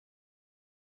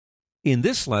In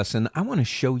this lesson, I want to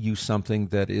show you something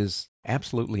that is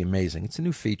absolutely amazing. It's a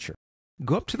new feature.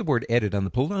 Go up to the word Edit on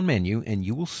the pull-down menu, and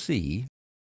you will see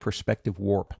Perspective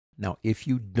Warp. Now, if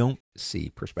you don't see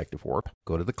Perspective Warp,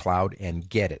 go to the cloud and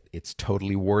get it. It's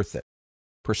totally worth it.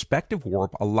 Perspective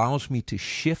Warp allows me to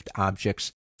shift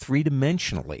objects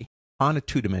three-dimensionally on a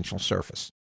two-dimensional surface.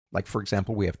 Like, for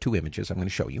example, we have two images I'm going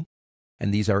to show you,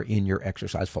 and these are in your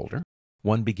exercise folder.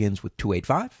 One begins with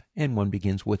 285, and one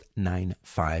begins with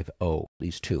 950,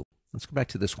 these two. Let's go back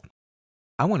to this one.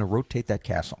 I want to rotate that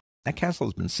castle. That castle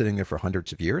has been sitting there for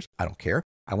hundreds of years. I don't care.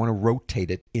 I want to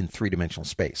rotate it in three-dimensional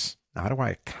space. Now, how do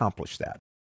I accomplish that?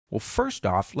 Well, first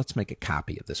off, let's make a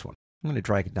copy of this one. I'm going to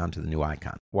drag it down to the new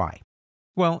icon. Why?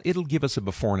 Well, it'll give us a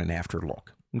before and an after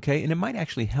look, okay? And it might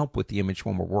actually help with the image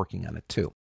when we're working on it,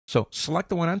 too. So select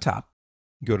the one on top,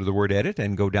 go to the word Edit,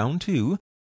 and go down to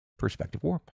Perspective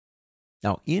Warp.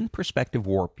 Now, in Perspective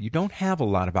Warp, you don't have a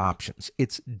lot of options.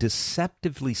 It's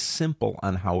deceptively simple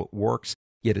on how it works,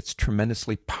 yet it's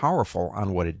tremendously powerful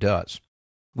on what it does.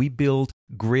 We build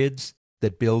grids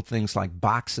that build things like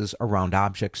boxes around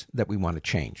objects that we want to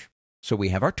change. So we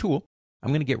have our tool. I'm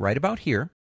going to get right about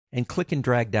here and click and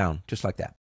drag down, just like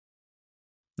that.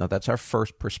 Now, that's our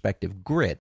first perspective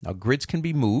grid. Now, grids can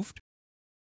be moved,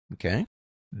 okay?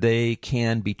 They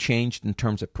can be changed in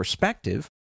terms of perspective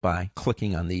by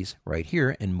clicking on these right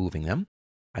here and moving them.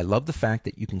 I love the fact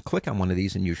that you can click on one of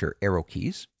these and use your arrow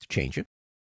keys to change it.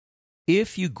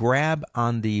 If you grab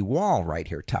on the wall right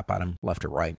here, top, bottom, left, or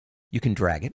right, you can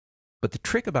drag it. But the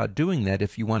trick about doing that,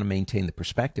 if you want to maintain the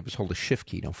perspective, is hold the Shift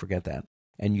key. Don't forget that.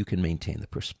 And you can maintain the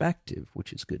perspective,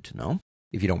 which is good to know.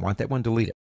 If you don't want that one, delete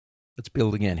it. Let's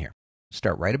build again here.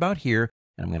 Start right about here,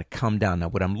 and I'm going to come down. Now,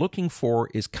 what I'm looking for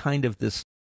is kind of this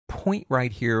point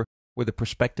right here where the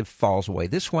perspective falls away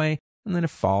this way, and then it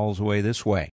falls away this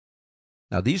way.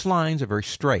 Now, these lines are very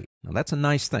straight. Now, that's a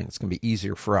nice thing. It's going to be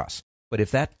easier for us. But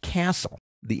if that castle,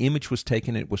 the image was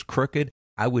taken, it was crooked,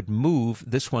 I would move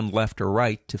this one left or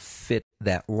right to fit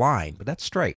that line. But that's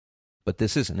straight. But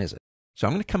this isn't, is it? So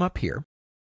I'm going to come up here.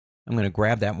 I'm going to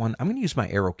grab that one. I'm going to use my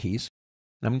arrow keys.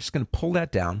 And I'm just going to pull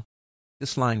that down,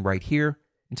 this line right here,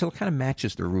 until it kind of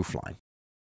matches the roof line.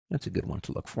 That's a good one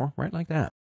to look for, right like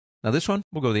that. Now, this one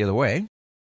will go the other way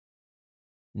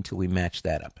until we match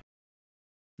that up.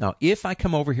 Now, if I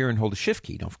come over here and hold the Shift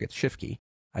key, don't forget the Shift key,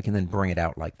 I can then bring it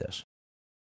out like this.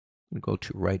 I'm going to go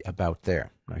to right about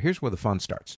there. Now, here's where the fun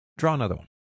starts. Draw another one.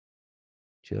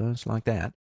 Just like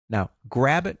that. Now,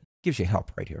 grab it. Gives you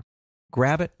help right here.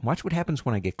 Grab it. Watch what happens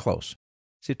when I get close.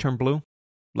 See it turn blue?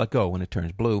 Let go when it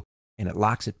turns blue, and it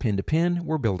locks it pin to pin.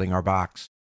 We're building our box.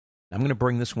 I'm going to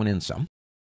bring this one in some.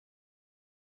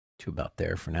 To about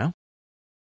there for now.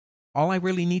 All I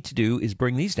really need to do is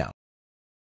bring these down.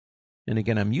 And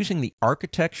again, I'm using the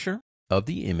architecture of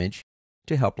the image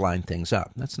to help line things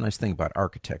up. That's a nice thing about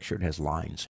architecture. It has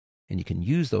lines. And you can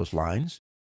use those lines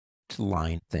to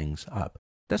line things up.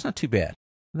 That's not too bad.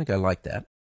 I think I like that.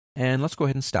 And let's go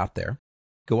ahead and stop there.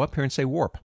 Go up here and say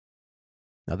Warp.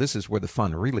 Now, this is where the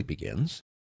fun really begins,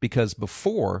 because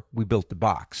before we built the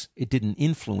box, it didn't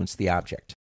influence the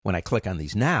object. When I click on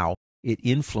these now, it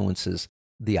influences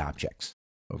the objects.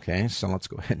 Okay, so let's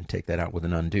go ahead and take that out with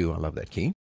an undo. I love that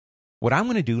key. What I'm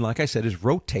going to do, like I said, is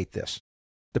rotate this.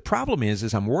 The problem is,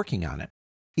 as I'm working on it,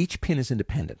 each pin is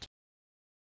independent.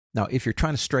 Now, if you're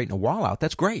trying to straighten a wall out,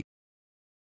 that's great.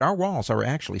 Our walls are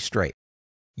actually straight.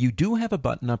 You do have a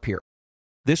button up here.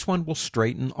 This one will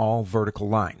straighten all vertical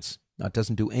lines. Now, it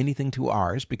doesn't do anything to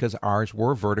ours because ours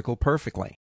were vertical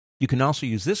perfectly. You can also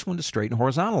use this one to straighten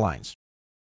horizontal lines.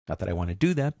 Not that I want to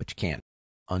do that, but you can.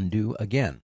 Undo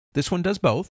again. This one does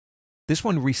both. This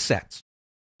one resets.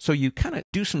 So you kind of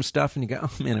do some stuff and you go,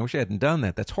 oh man, I wish I hadn't done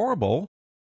that. That's horrible.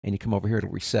 And you come over here,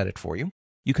 it'll reset it for you.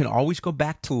 You can always go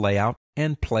back to layout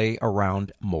and play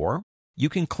around more. You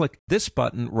can click this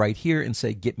button right here and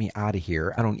say, get me out of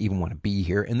here. I don't even want to be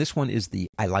here. And this one is the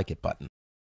I like it button.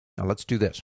 Now let's do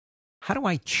this. How do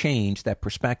I change that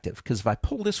perspective? Because if I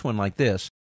pull this one like this,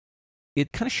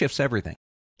 it kind of shifts everything.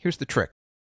 Here's the trick.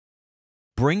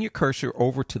 Bring your cursor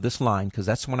over to this line, because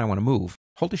that's the one I want to move.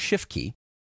 Hold the Shift key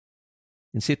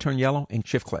and see it turn yellow and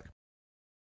shift click.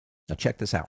 Now check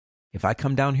this out. If I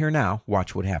come down here now,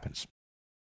 watch what happens.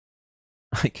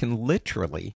 I can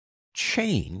literally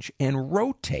change and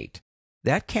rotate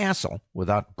that castle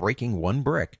without breaking one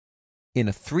brick in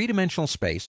a three-dimensional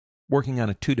space working on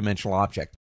a two-dimensional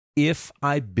object if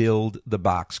I build the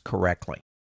box correctly.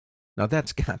 Now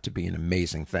that's got to be an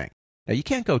amazing thing. Now you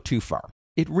can't go too far.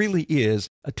 It really is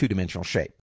a two-dimensional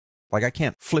shape. Like I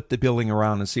can't flip the building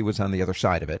around and see what's on the other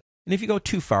side of it. And if you go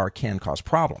too far, it can cause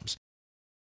problems.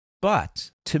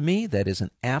 But to me, that is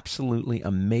an absolutely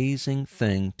amazing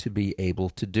thing to be able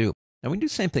to do. Now we can do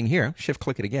the same thing here.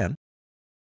 Shift-click it again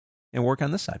and work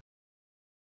on this side.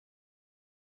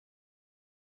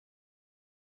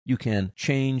 You can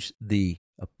change the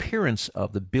appearance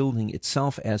of the building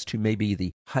itself as to maybe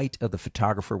the height of the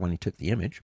photographer when he took the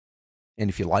image. And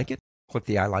if you like it, click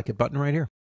the I like it button right here.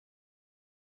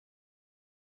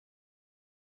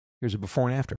 Here's a before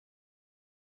and after.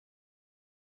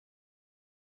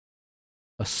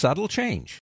 A subtle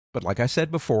change. But like I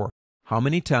said before, how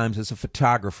many times as a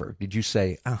photographer did you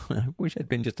say, oh, I wish I'd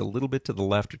been just a little bit to the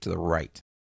left or to the right?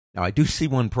 Now, I do see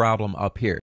one problem up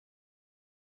here.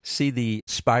 See the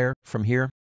spire from here?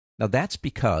 Now, that's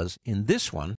because in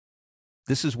this one,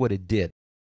 this is what it did.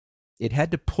 It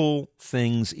had to pull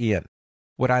things in.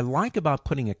 What I like about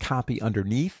putting a copy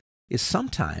underneath is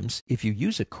sometimes, if you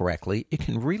use it correctly, it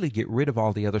can really get rid of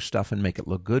all the other stuff and make it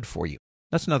look good for you.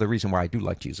 That's another reason why I do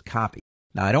like to use a copy.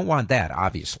 Now, I don't want that,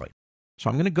 obviously. So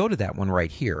I'm going to go to that one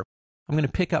right here. I'm going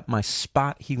to pick up my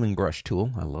Spot Healing Brush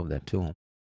tool. I love that tool.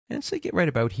 And say get right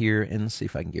about here, and let's see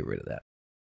if I can get rid of that.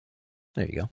 There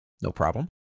you go. No problem.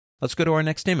 Let's go to our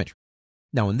next image.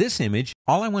 Now, in this image,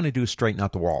 all I want to do is straighten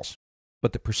out the walls.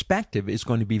 But the perspective is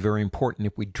going to be very important.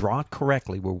 If we draw it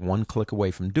correctly, we're one click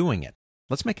away from doing it.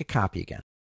 Let's make a copy again.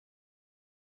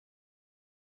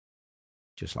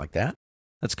 Just like that.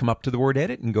 Let's come up to the word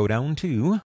edit and go down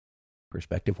to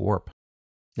perspective warp.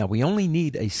 Now, we only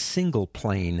need a single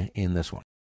plane in this one.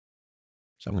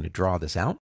 So I'm going to draw this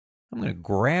out. I'm going to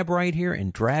grab right here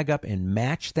and drag up and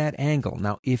match that angle.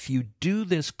 Now, if you do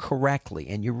this correctly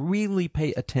and you really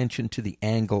pay attention to the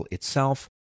angle itself,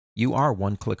 you are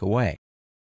one click away.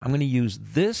 I'm going to use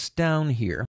this down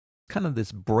here, kind of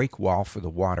this break wall for the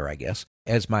water, I guess,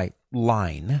 as my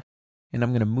line. And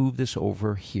I'm going to move this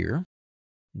over here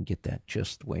and get that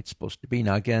just the way it's supposed to be.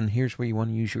 Now, again, here's where you want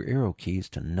to use your arrow keys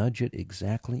to nudge it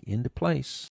exactly into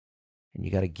place. And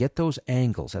you got to get those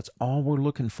angles. That's all we're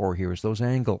looking for here is those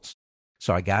angles.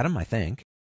 So I got them, I think.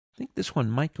 I think this one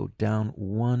might go down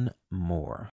one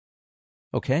more.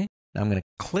 Okay, now I'm going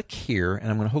to click here, and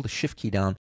I'm going to hold the Shift key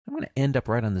down. I'm going to end up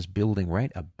right on this building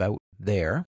right about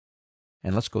there.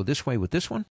 And let's go this way with this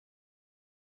one.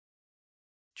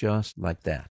 Just like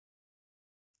that.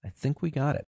 I think we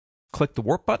got it. Click the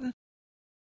warp button.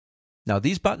 Now,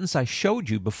 these buttons I showed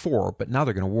you before, but now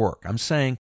they're going to work. I'm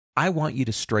saying I want you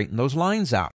to straighten those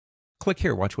lines out. Click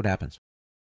here. Watch what happens.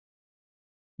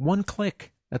 One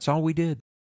click. That's all we did.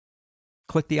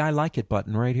 Click the I like it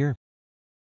button right here.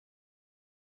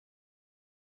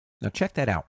 Now check that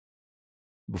out.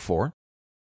 Before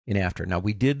and after. Now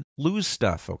we did lose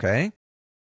stuff, okay?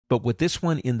 But with this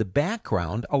one in the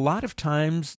background, a lot of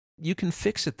times you can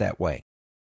fix it that way.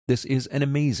 This is an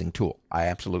amazing tool. I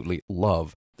absolutely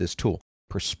love this tool.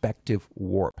 Perspective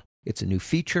warp. It's a new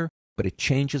feature, but it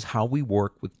changes how we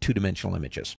work with two-dimensional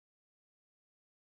images.